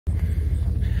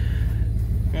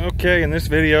Okay, in this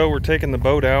video we're taking the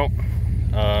boat out,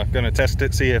 gonna test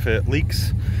it, see if it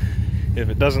leaks. If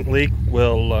it doesn't leak,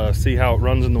 we'll see how it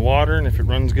runs in the water, and if it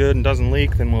runs good and doesn't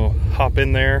leak, then we'll hop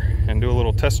in there and do a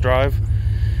little test drive.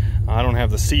 I don't have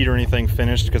the seat or anything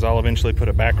finished because I'll eventually put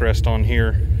a backrest on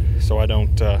here so I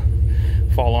don't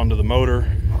fall onto the motor.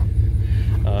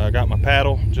 I got my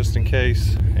paddle just in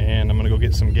case, and I'm gonna go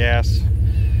get some gas.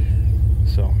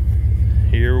 So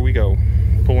here we go,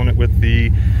 pulling it with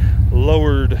the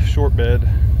lowered short bed,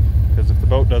 because if the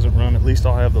boat doesn't run, at least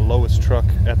I'll have the lowest truck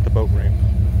at the boat ramp.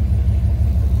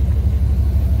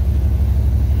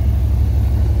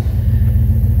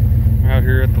 We're out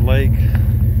here at the lake,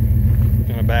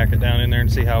 gonna back it down in there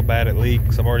and see how bad it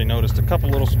leaks. I've already noticed a couple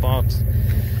little spots,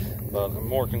 but I'm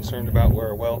more concerned about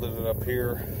where I welded it up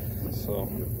here. So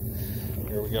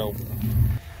here we go.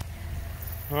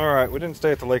 Alright, we didn't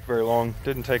stay at the lake very long.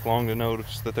 Didn't take long to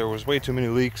notice that there was way too many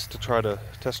leaks to try to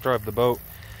test drive the boat.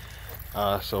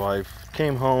 So I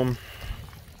came home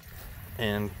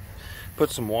and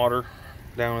put some water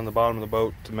down in the bottom of the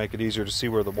boat to make it easier to see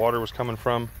where the water was coming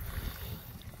from.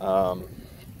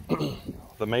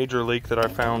 The major leak that I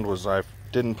found was I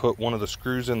didn't put one of the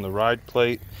screws in the ride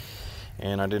plate,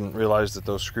 and I didn't realize that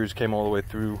those screws came all the way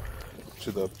through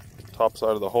to the top side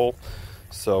of the hole.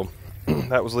 So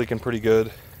that was leaking pretty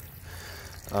good.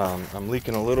 I'm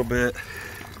leaking a little bit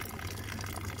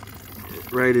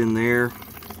right in there.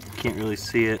 Can't really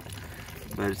see it,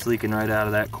 but it's leaking right out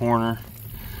of that corner.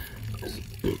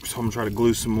 So I'm gonna try to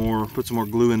glue some more, put some more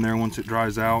glue in there once it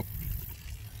dries out.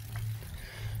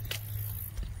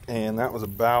 And that was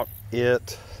about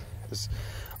it,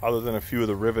 other than a few of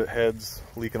the rivet heads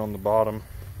leaking on the bottom,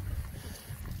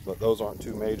 but those aren't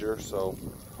too major. So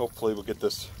hopefully we'll get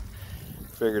this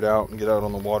figured out and get out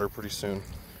on the water pretty soon.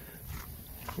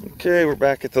 Okay, we're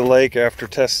back at the lake after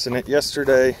testing it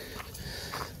yesterday.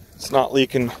 It's not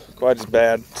leaking quite as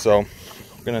bad, so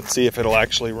I'm gonna see if it'll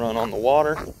actually run on the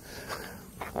water.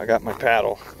 I got my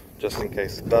paddle just in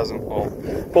case it doesn't. I'll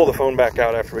pull the phone back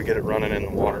out after we get it running in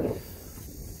the water.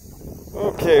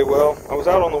 Okay, well, I was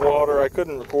out on the water. I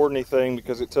couldn't record anything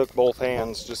because it took both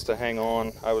hands just to hang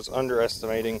on. I was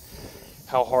underestimating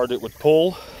how hard it would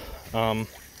pull.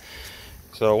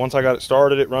 So once I got it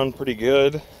started, it ran pretty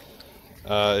good.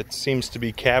 It seems to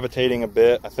be cavitating a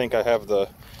bit. I think I have the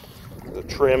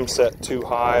trim set too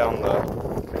high on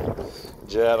the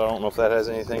jet. I don't know if that has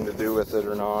anything to do with it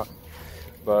or not.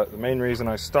 But the main reason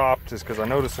I stopped is because I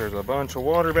noticed there's a bunch of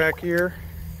water back here.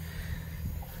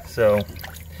 So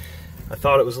I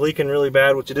thought it was leaking really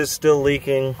bad, which it is still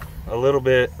leaking a little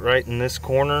bit right in this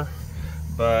corner.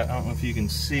 But I don't know if you can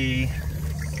see.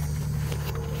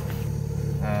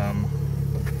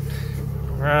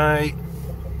 Right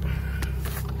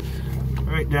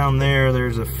down there,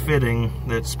 there's a fitting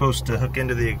that's supposed to hook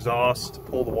into the exhaust to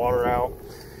pull the water out.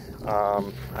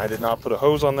 I did not put a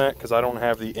hose on that because I don't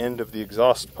have the end of the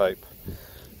exhaust pipe.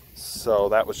 So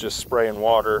that was just spraying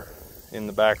water in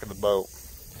the back of the boat.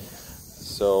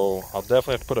 So I'll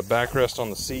definitely have to put a backrest on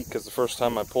the seat because the first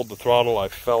time I pulled the throttle, I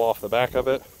fell off the back of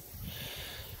it.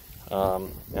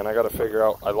 And I got to figure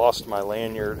out, I lost my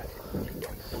lanyard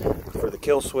for the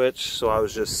kill switch, so I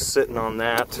was just sitting on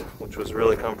that, which was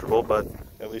really comfortable, but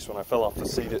at least when I fell off the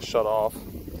seat it shut off.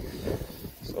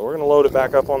 So we're going to load it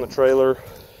back up on the trailer,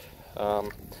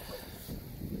 let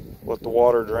the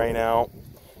water drain out,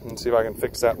 and see if I can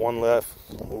fix that one left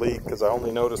leak, because I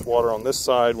only noticed water on this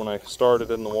side when I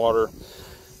started in the water.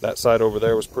 That side over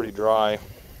there was pretty dry.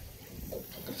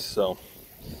 So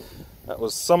that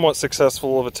was somewhat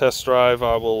successful of a test drive.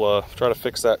 I will try to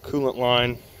fix that coolant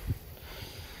line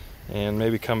and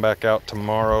maybe come back out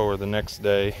tomorrow or the next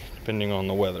day, depending on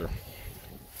the weather.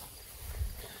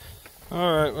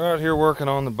 Alright, we're out here working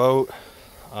on the boat.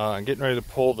 Getting ready to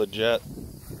pull the jet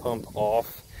pump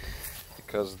off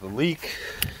because the leak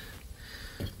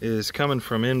is coming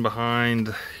from in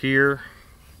behind here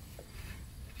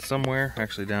somewhere,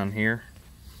 actually down here.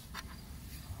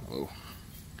 Oh,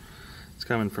 it's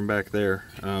coming from back there.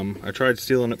 I tried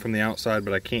sealing it from the outside,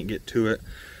 but I can't get to it,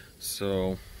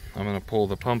 so I'm going to pull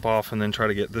the pump off and then try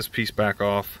to get this piece back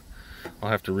off. I'll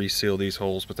have to reseal these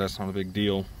holes, but that's not a big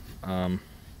deal. And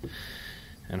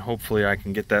hopefully I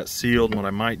can get that sealed. And what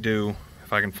I might do,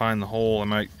 if I can find the hole, I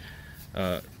might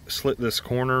slit this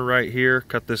corner right here,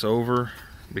 cut this over,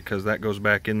 because that goes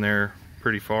back in there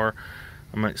pretty far.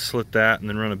 I might slit that and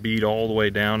then run a bead all the way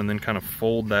down and then kind of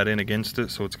fold that in against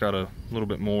it so it's got a little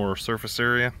bit more surface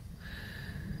area.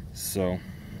 So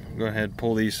go ahead,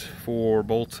 pull these 4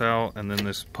 bolts out, and then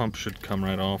this pump should come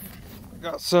right off.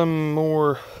 Got some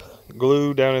more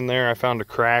glue down in there. I found a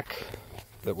crack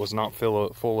that was not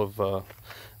full of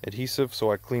adhesive,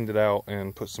 so I cleaned it out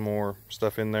and put some more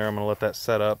stuff in there. I'm going to let that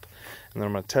set up, and then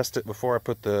I'm going to test it before I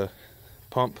put the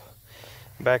pump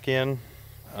back in.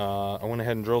 I went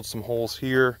ahead and drilled some holes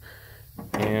here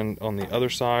and on the other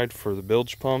side for the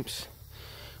bilge pumps,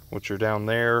 which are down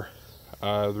there.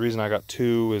 The reason I got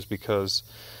 2 is because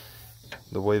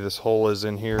the way this hole is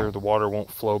in here, the water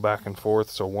won't flow back and forth,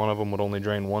 so one of them would only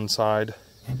drain one side.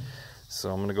 So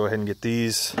I'm going to go ahead and get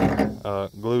these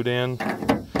glued in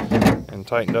and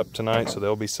tightened up tonight, so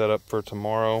they'll be set up for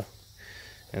tomorrow.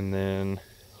 And then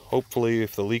hopefully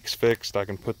if the leak's fixed, I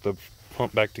can put the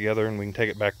pump back together and we can take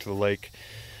it back to the lake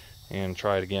and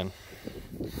try it again.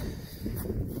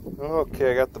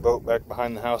 Okay, I got the boat back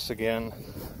behind the house again.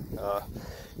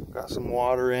 Got some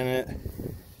water in it,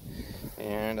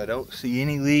 and I don't see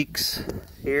any leaks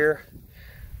here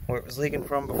where it was leaking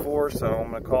from before, so I'm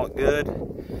going to call it good.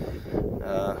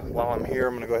 While I'm here,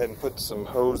 I'm going to go ahead and put some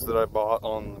hose that I bought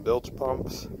on the bilge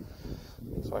pumps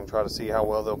so I can try to see how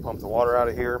well they'll pump the water out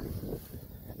of here,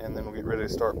 and then we'll get ready to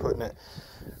start putting it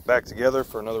back together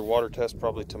for another water test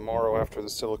probably tomorrow after the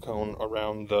silicone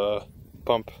around the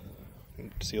pump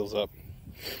seals up.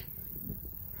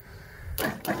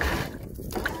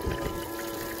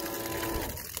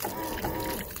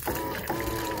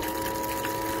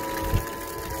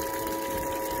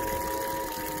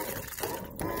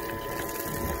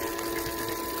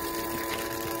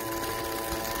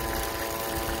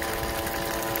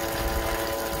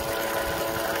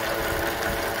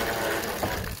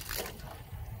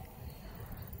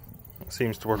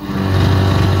 Seems to work.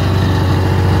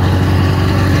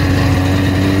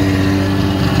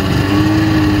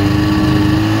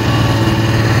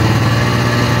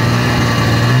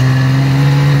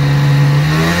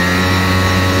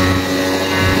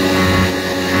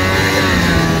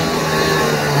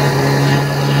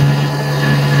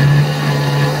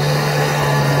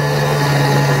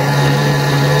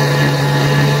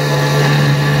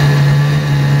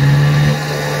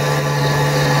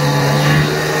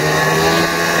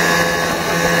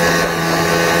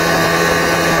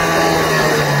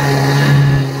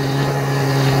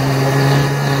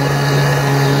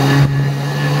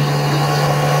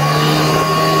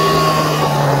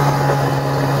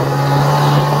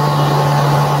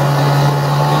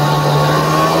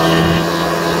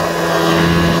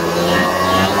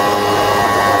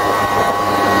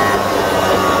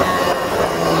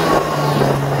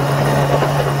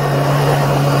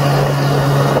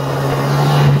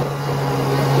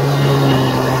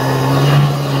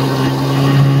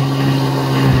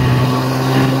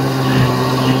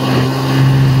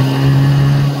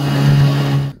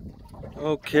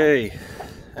 Okay,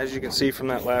 as you can see from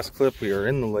that last clip, we are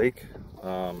in the lake.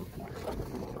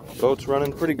 Boat's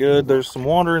running pretty good. There's some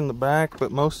water in the back,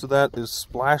 but most of that is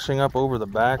splashing up over the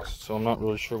back, so I'm not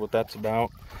really sure what that's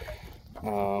about.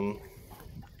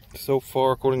 So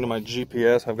far, according to my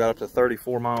GPS, I've got up to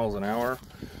 34 miles an hour,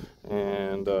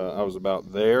 and I was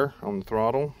about there on the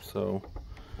throttle, so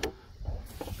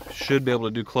should be able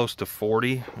to do close to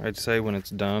 40, I'd say, when it's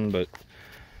done, but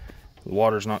the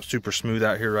water's not super smooth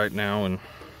out here right now, and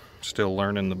still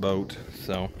learning the boat,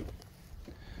 so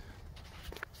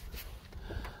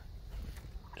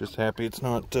just happy it's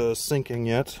not sinking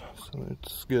yet, so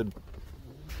it's good.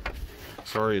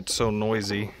 Sorry it's so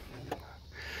noisy.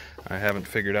 I haven't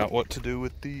figured out what to do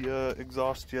with the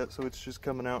exhaust yet, so it's just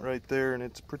coming out right there and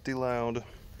it's pretty loud.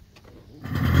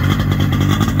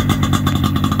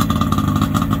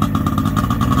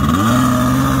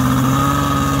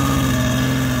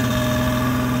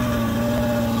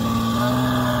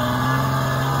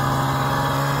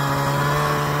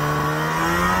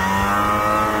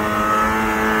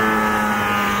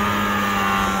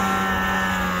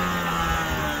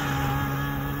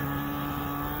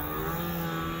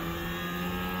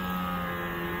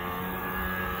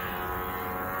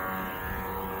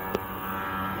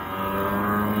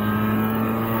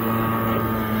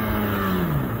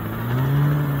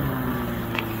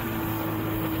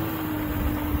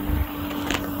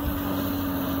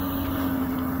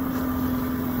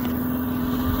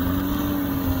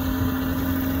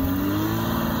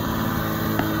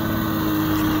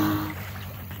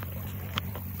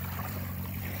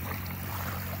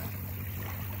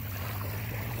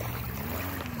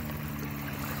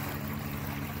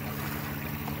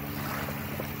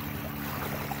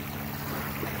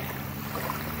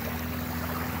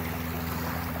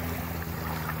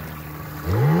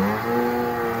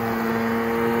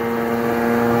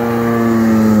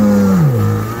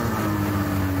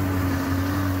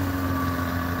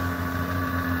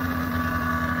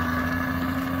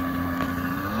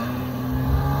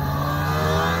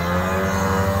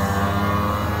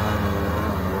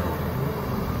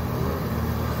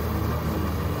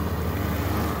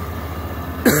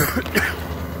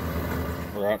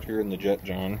 We're out here in the Jet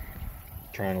Jon,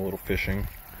 trying a little fishing.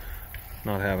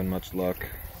 Not having much luck.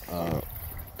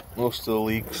 Most of the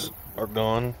leaks are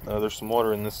gone. There's some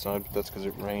water in this side, but that's because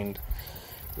it rained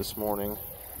this morning.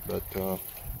 But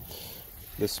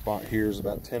this spot here is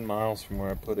about 10 miles from where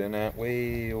I put in at,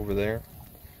 way over there.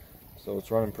 So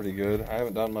it's running pretty good. I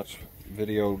haven't done much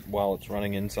video while it's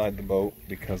running inside the boat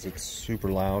because it's super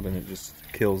loud and it just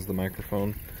kills the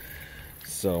microphone.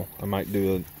 So I might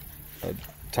do a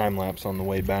time lapse on the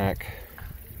way back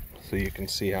so you can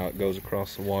see how it goes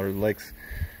across the water. The lake's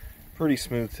pretty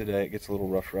smooth today. It gets a little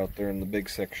rougher out there in the big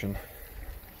section.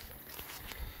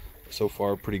 So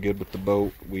far pretty good with the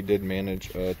boat. We did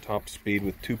manage a top speed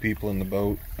with 2 people in the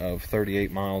boat of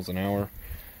 38 miles an hour.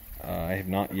 I have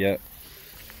not yet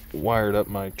wired up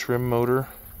my trim motor.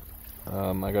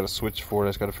 I got a switch for it. I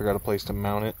just got to figure out a place to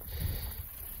mount it,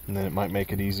 and then it might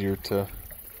make it easier to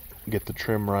get the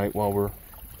trim right while we're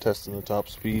testing the top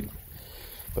speed.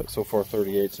 But so far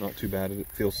 38's not too bad. It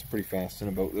feels pretty fast in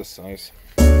a boat this size.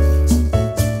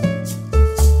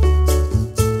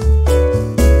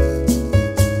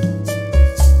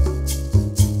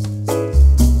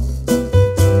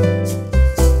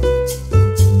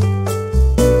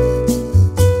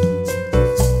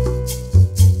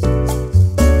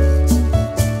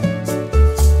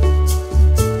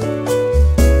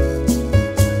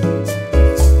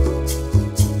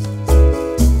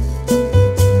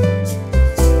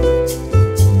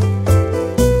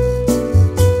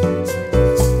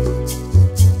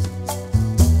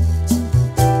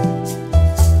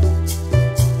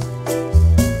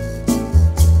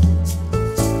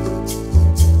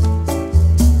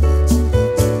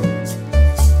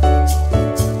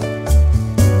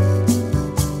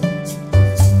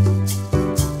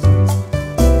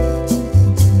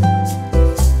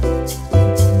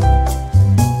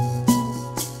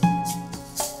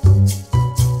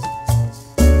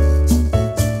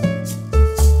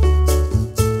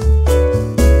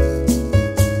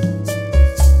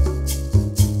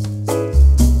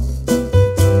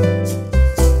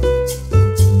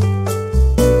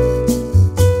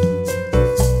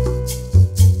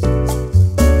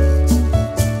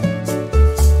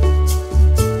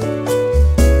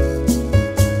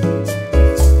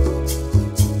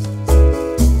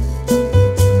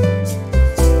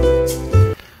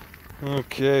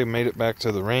 Okay, made it back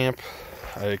to the ramp.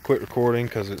 I quit recording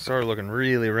because it started looking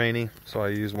really rainy, so I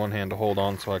used one hand to hold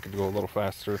on so I could go a little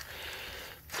faster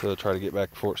to try to get back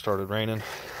before it started raining.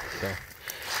 So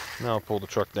now I'll pull the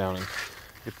truck down and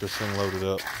get this thing loaded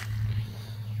up.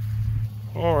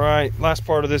 Alright, last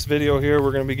part of this video here,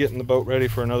 we're going to be getting the boat ready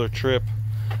for another trip.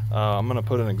 I'm going to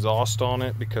put an exhaust on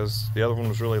it because the other one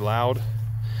was really loud.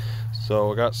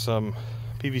 So I got some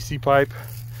PVC pipe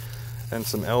and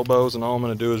some elbows, and all I'm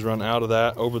going to do is run out of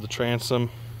that over the transom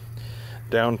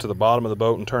down to the bottom of the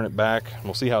boat and turn it back, and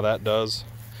we'll see how that does.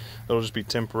 It'll just be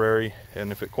temporary,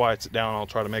 and if it quiets it down, I'll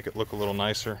try to make it look a little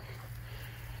nicer.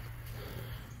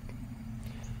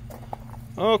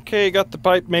 Okay, got the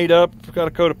pipe made up, got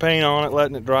a coat of paint on it,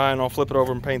 letting it dry, and I'll flip it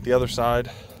over and paint the other side.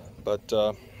 But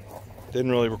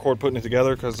didn't really record putting it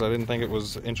together because I didn't think it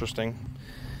was interesting.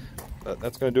 But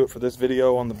that's going to do it for this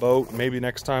video on the boat. Maybe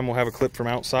next time we'll have a clip from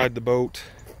outside the boat.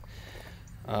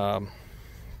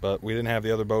 But we didn't have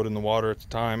the other boat in the water at the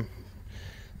time.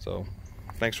 So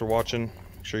thanks for watching.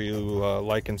 Make sure you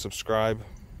like and subscribe.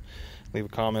 Leave a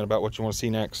comment about what you want to see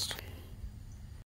next.